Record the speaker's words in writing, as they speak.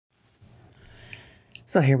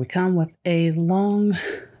So here we come with a long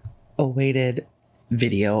awaited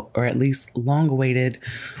video, or at least long awaited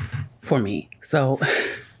for me. So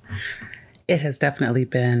it has definitely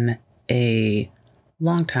been a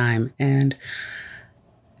long time, and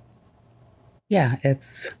yeah,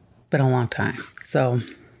 it's been a long time. So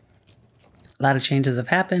a lot of changes have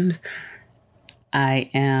happened. I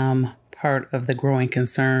am part of the growing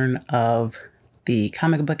concern of the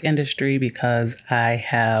comic book industry because I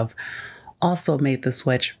have also made the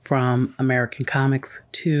switch from American comics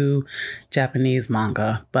to Japanese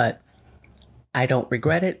manga, but I don't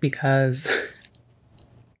regret it because,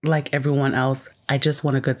 like everyone else, I just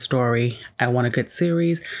want a good story. I want a good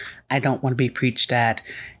series. I don't want to be preached at.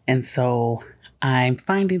 And so I'm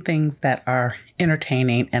finding things that are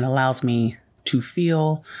entertaining and allows me to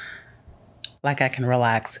feel like I can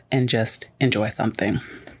relax and just enjoy something.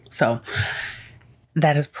 So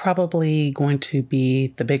that is probably going to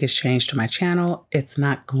be the biggest change to my channel. It's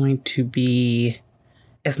not going to be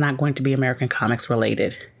American comics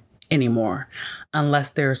related anymore,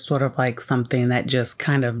 unless there's sort of like something that just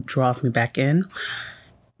kind of draws me back in.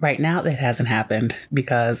 Right now, it hasn't happened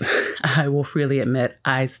because I will freely admit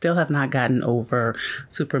I still have not gotten over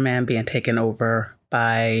Superman being taken over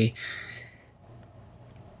by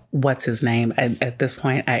what's his name. At this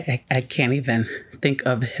point, I can't even think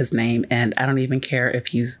of his name, and I don't even care if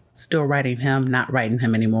he's still writing him, not writing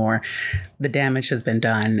him anymore. The damage has been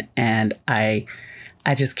done, and I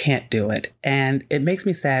just can't do it. And it makes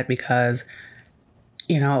me sad because,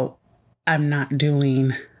 I'm not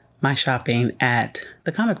doing my shopping at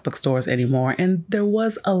the comic book stores anymore. And there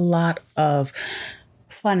was a lot of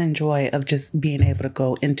fun and joy of just being able to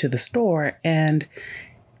go into the store. And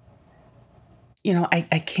I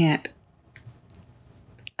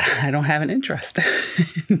don't have an interest.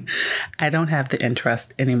 I don't have the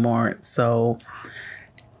interest anymore. So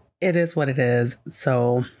it is what it is.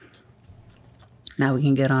 So now we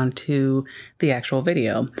can get on to the actual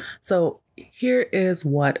video. So here is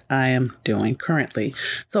what I am doing currently.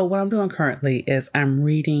 So what I'm doing currently is I'm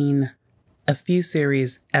reading a few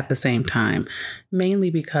series at the same time, mainly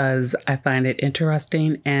because I find it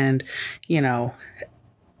interesting. And,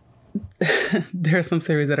 there are some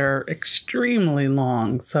series that are extremely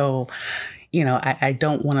long. So, I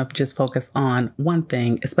don't want to just focus on one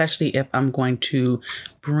thing, especially if I'm going to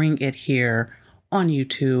bring it here on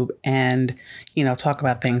YouTube and, talk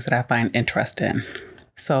about things that I find interest in.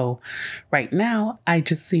 So right now, I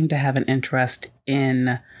just seem to have an interest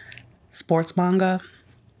in sports manga,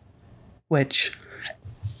 which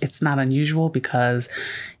it's not unusual because,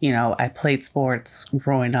 I played sports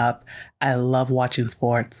growing up. I love watching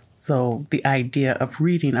sports. So the idea of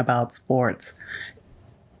reading about sports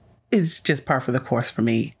is just par for the course for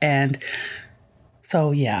me. And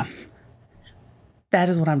so, yeah, that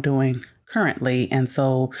is what I'm doing currently. And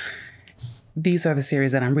so these are the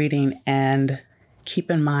series that I'm reading. And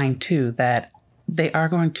keep in mind, too, that they are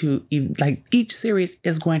going to, each series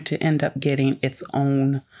is going to end up getting its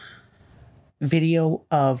own video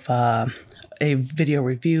of a video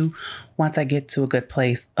review once I get to a good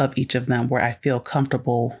place of each of them where I feel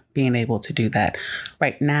comfortable being able to do that.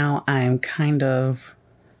 Right now, I'm kind of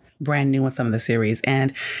brand new in some of the series,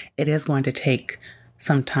 and it is going to take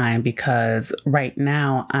some time because right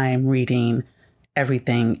now I'm reading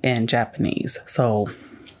everything in Japanese. So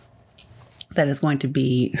that is going to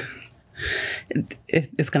be,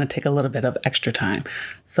 it's going to take a little bit of extra time.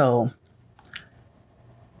 So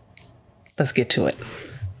let's get to it.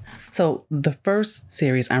 So the first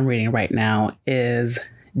series I'm reading right now is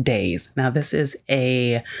Days. Now, this is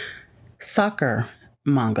a soccer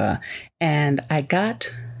manga, and I got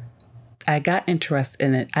interested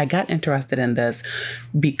in it. I got interested in this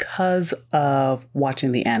because of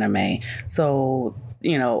watching the anime. So,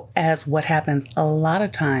 as what happens a lot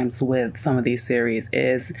of times with some of these series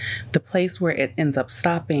is the place where it ends up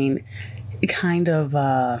stopping, it kind of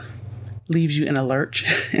leaves you in a lurch.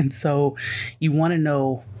 And so you want to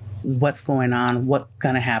know what's going on, what's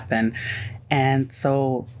going to happen. And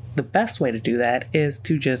so the best way to do that is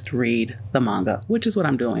to just read the manga, which is what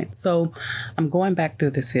I'm doing. So I'm going back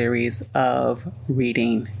through the series of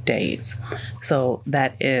reading Days. So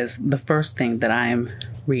that is the first thing that I'm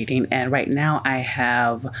reading. And right now I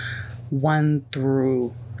have 1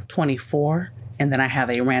 through 24. And then I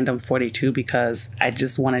have a random 42 because I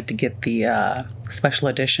just wanted to get the special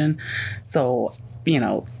edition. So,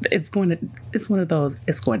 it's one of those,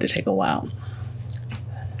 it's going to take a while.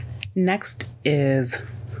 Next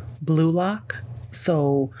is Blue Lock.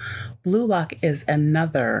 So Blue Lock is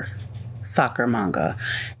another soccer manga,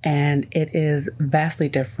 and it is vastly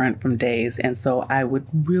different from Days. And so I would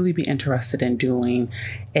really be interested in doing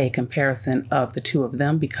a comparison of the two of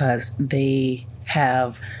them, because they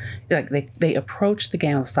have, like, they approach the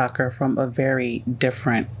game of soccer from a very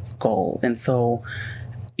different goal. And so,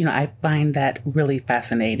 I find that really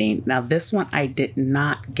fascinating. Now, this one I did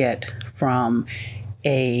not get from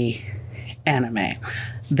a anime.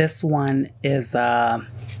 This one is a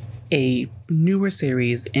newer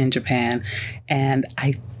series in Japan, and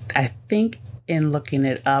I think, in looking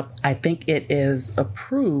it up, I think it is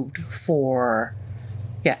approved for,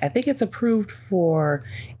 I think it's approved for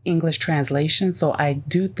English translation. So I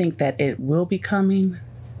do think that it will be coming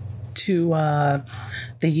to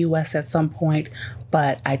the US at some point,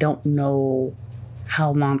 but I don't know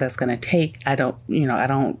how long that's going to take. I don't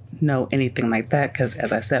know anything like that, because,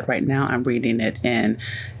 as I said, right now I'm reading it in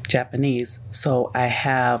Japanese. So I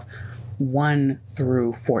have 1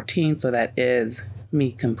 through 14. So that is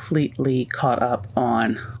me completely caught up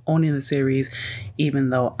on owning the series,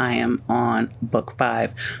 even though I am on book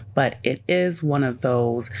 5. But it is one of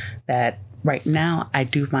those that right now I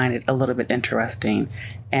do find it a little bit interesting.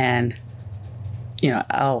 And,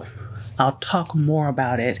 I'll talk more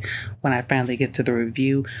about it when I finally get to the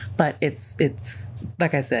review, but it's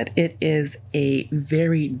like I said, it is a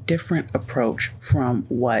very different approach from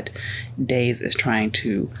what Days is trying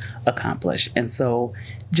to accomplish. And so,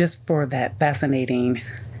 just for that fascinating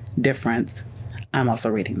difference, I'm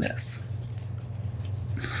also reading this.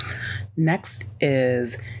 Next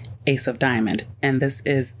is Ace of Diamond, and this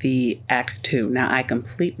is the Act 2. Now, I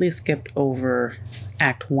completely skipped over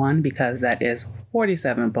Act 1 because that is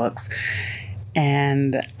 47 books,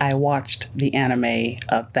 and I watched the anime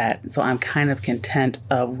of that, so I'm kind of content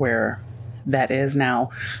of where that is. Now,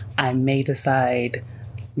 I may decide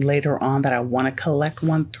later on that I want to collect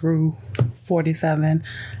 1 through 47.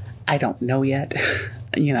 I don't know yet.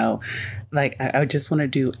 I just want to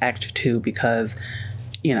do Act 2 because,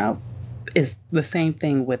 it's the same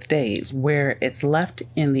thing with Days. Where it's left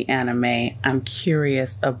in the anime, I'm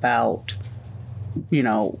curious about,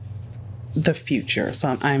 the future.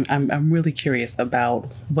 So I'm really curious about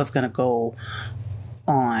what's going to go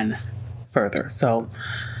on further. So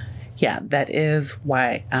that is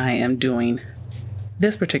why I am doing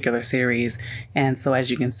this particular series. And so, as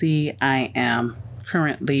you can see, I am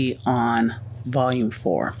currently on volume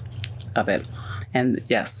 4 of it. And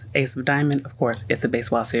yes, Ace of Diamond, of course, it's a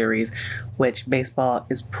baseball series, which baseball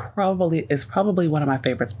is probably one of my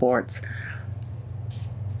favorite sports.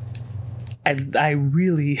 I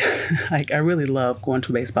really I really love going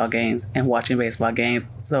to baseball games and watching baseball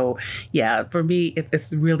games. So for me,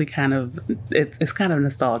 it's really kind of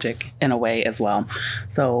nostalgic in a way as well.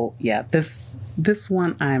 So this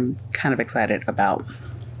one I'm kind of excited about.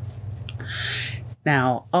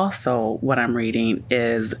 Now, also what I'm reading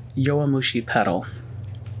is Yowamushi Pedal.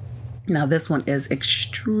 Now, this one is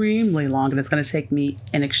extremely long, and it's going to take me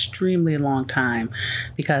an extremely long time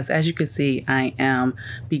because, as you can see, I am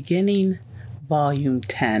beginning volume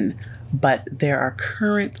 10, but there are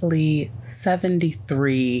currently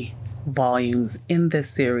 73 volumes in this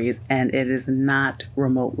series, and it is not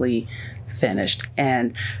remotely finished.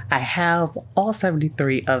 And I have all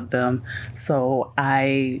 73 of them, so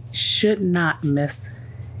I should not miss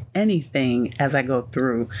anything as I go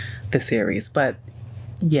through the series. But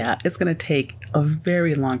it's going to take a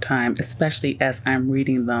very long time, especially as I'm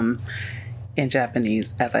reading them in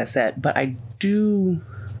Japanese, as I said. But I do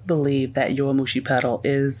believe that Yowamushi Pedal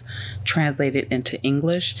is translated into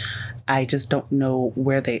English. I just don't know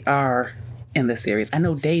where they are in the series. I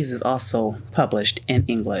know Days is also published in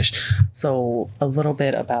English. So a little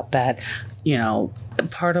bit about that,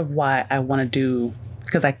 part of why I want to do,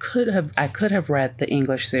 because I could have read the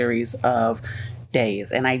English series of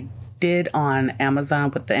Days, and I did on Amazon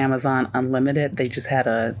with the Amazon Unlimited. They just had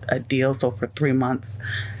a deal. So for 3 months,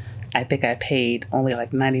 I think I paid only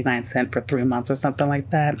like 99 cents for 3 months or something like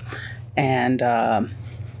that. And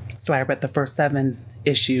so I read the first 7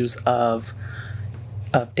 issues of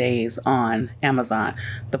Days on Amazon.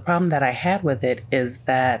 The problem that I had with it is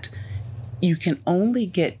that you can only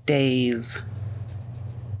get Days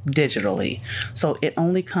digitally. So it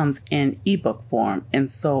only comes in ebook form. And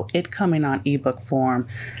so it coming on ebook form,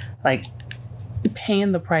 like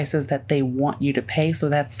paying the prices that they want you to pay. So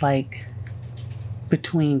that's like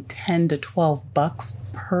between 10 to 12 bucks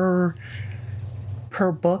per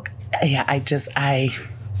book.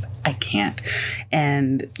 I can't.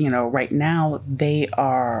 And, right now they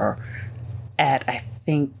are at, I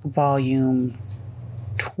think, volume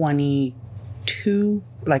 22,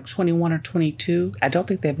 like 21 or 22. I don't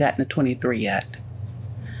think they've gotten to 23 yet.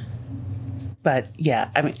 But yeah,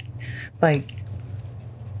 I mean, like,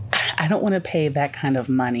 I don't want to pay that kind of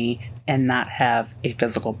money and not have a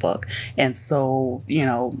physical book. And so,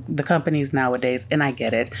 the companies nowadays, and I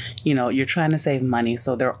get it, you're trying to save money.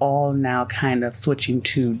 So they're all now kind of switching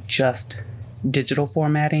to just digital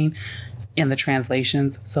formatting in the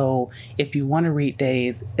translations. So if you want to read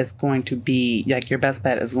Days, it's going to be like your best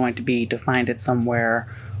bet is going to be to find it somewhere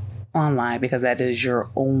online, because that is your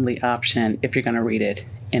only option if you're going to read it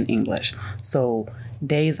in English. So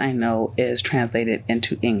Days, I know, is translated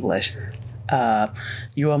into English.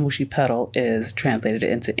 Yowamushi Pedal is translated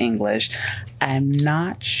into English. I'm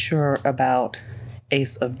not sure about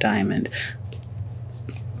Ace of Diamond,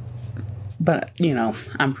 but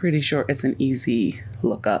I'm pretty sure it's an easy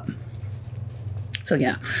lookup. So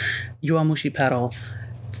yeah, Yowamushi Pedal,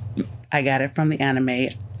 I got it from the anime,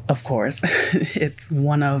 of course. It's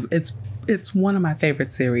one of my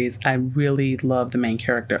favorite series. I really love the main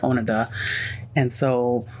character, Onada. And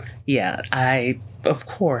so, yeah, I, of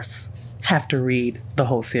course, have to read the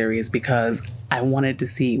whole series because I wanted to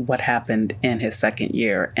see what happened in his second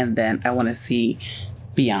year, and then I want to see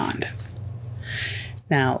beyond.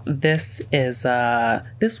 Now, this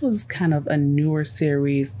was kind of a newer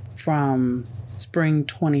series from spring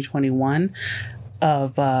 2021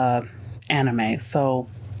 of anime. So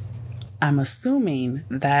I'm assuming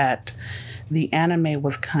that the anime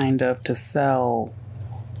was kind of to sell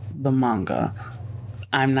the manga.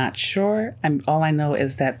 I'm not sure. All I know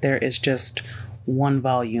is that there is just one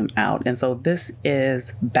volume out. And so this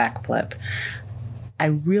is Backflip. I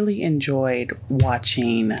really enjoyed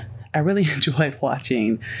watching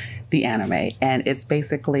the anime, and it's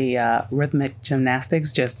basically rhythmic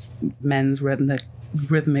gymnastics, just men's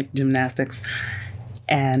rhythmic gymnastics.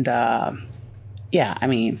 And yeah, I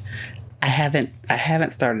mean, I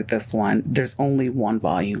haven't started this one. There's only one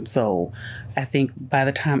volume, so I think by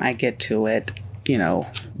the time I get to it,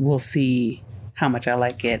 we'll see how much I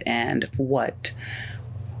like it and what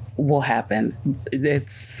will happen.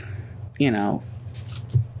 It's, it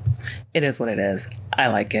is what it is. I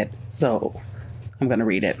like it, so I'm going to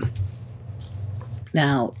read it.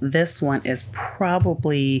 Now, this one is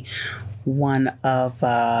probably one of,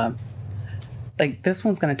 this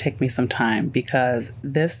one's going to take me some time because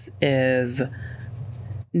this is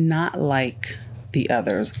not like the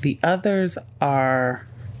others. The others are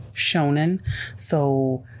shonen,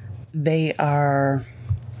 so they are,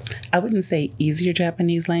 I wouldn't say easier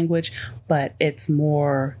Japanese language, but it's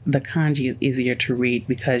more, the kanji is easier to read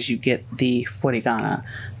because you get the furigana.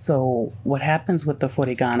 So what happens with the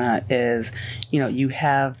furigana is, you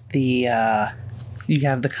have the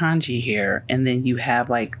kanji here, and then you have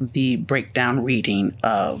like the breakdown reading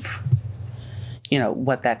of,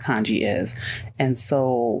 what that kanji is. And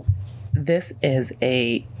so this is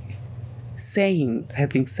a saying,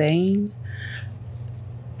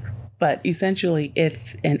 but essentially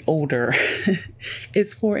it's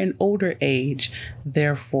it's for an older age.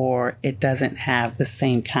 Therefore, it doesn't have the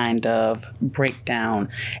same kind of breakdown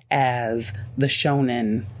as the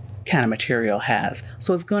shonen kind of material has.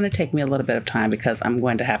 So it's going to take me a little bit of time because I'm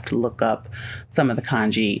going to have to look up some of the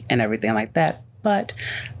kanji and everything like that. But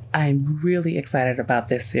I'm really excited about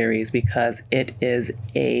this series because it is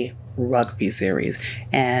a rugby series.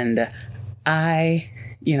 And I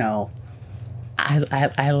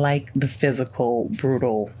like the physical,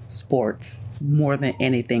 brutal sports more than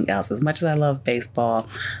anything else. As much as I love baseball,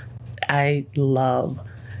 I love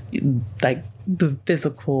the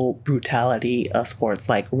physical brutality of sports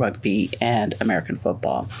like rugby and American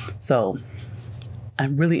football. So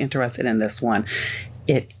I'm really interested in this one.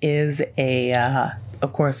 It is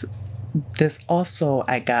of course, this also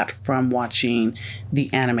I got from watching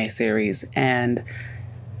the anime series and,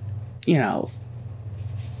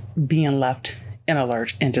 being left in a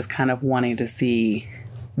lurch and just kind of wanting to see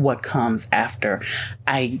what comes after.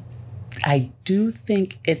 I do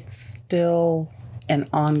think it's still an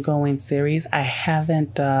ongoing series. I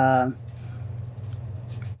haven't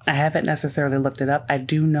necessarily looked it up. I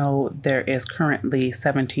do know there is currently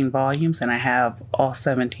 17 volumes and I have all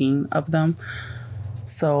 17 of them.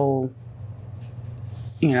 So,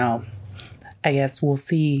 I guess we'll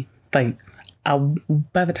see. By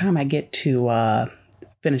the time I get to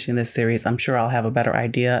finishing this series, I'm sure I'll have a better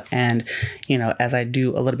idea. And, as I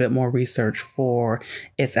do a little bit more research for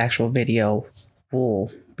its actual video,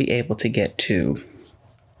 we'll be able to get to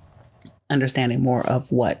understanding more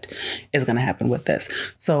of what is going to happen with this.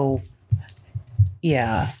 So,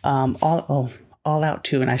 yeah, All Out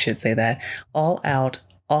too, and I should say that All Out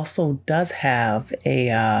also does have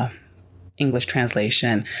a English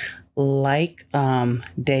translation like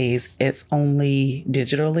Days, it's only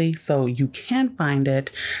digitally, so you can find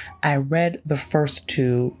it. I read the first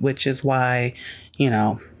two, which is why,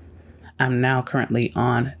 I'm now currently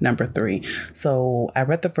on number 3. So I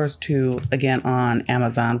read the first two again on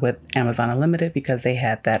Amazon with Amazon Unlimited because they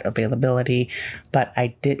had that availability, but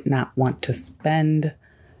I did not want to spend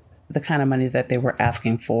the kind of money that they were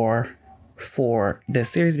asking for this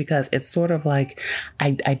series because it's sort of like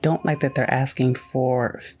I don't like that they're asking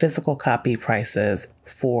for physical copy prices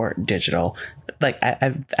for digital. Like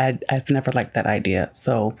I've never liked that idea.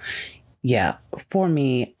 So yeah, for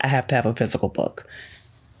me, I have to have a physical book.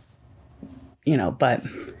 But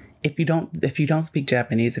if you don't speak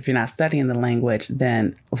Japanese, if you're not studying the language,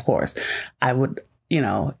 then of course I would,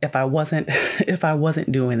 if I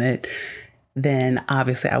wasn't doing it, then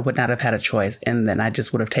obviously I would not have had a choice. And then I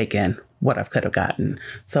just would have taken what I could have gotten.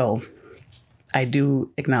 So I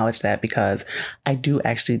do acknowledge that because I do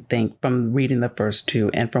actually think from reading the first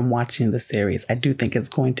two and from watching the series, I do think it's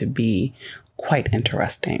going to be quite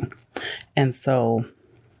interesting. And so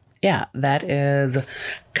yeah, that's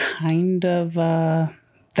kind of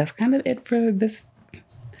it for this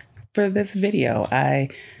video. I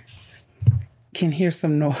can hear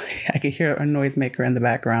some noise. I can hear a noisemaker in the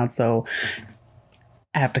background, so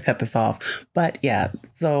I have to cut this off. But yeah,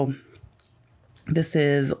 so this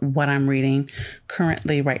is what I'm reading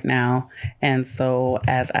currently right now. And so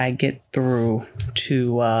as I get through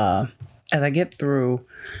them,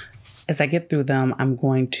 I'm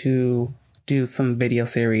going to do some video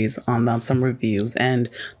series on them, some reviews, and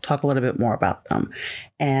talk a little bit more about them.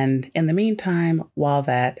 And in the meantime, while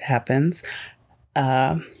that happens,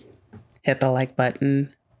 hit the like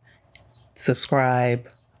button, subscribe,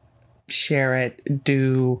 share it,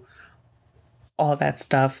 do all that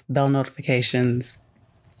stuff, bell notifications,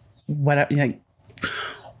 whatever,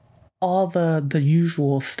 all the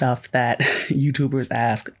usual stuff that YouTubers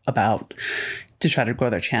ask about to try to grow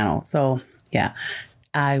their channel. So yeah,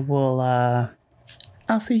 I'll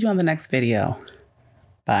see you on the next video.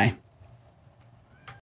 Bye.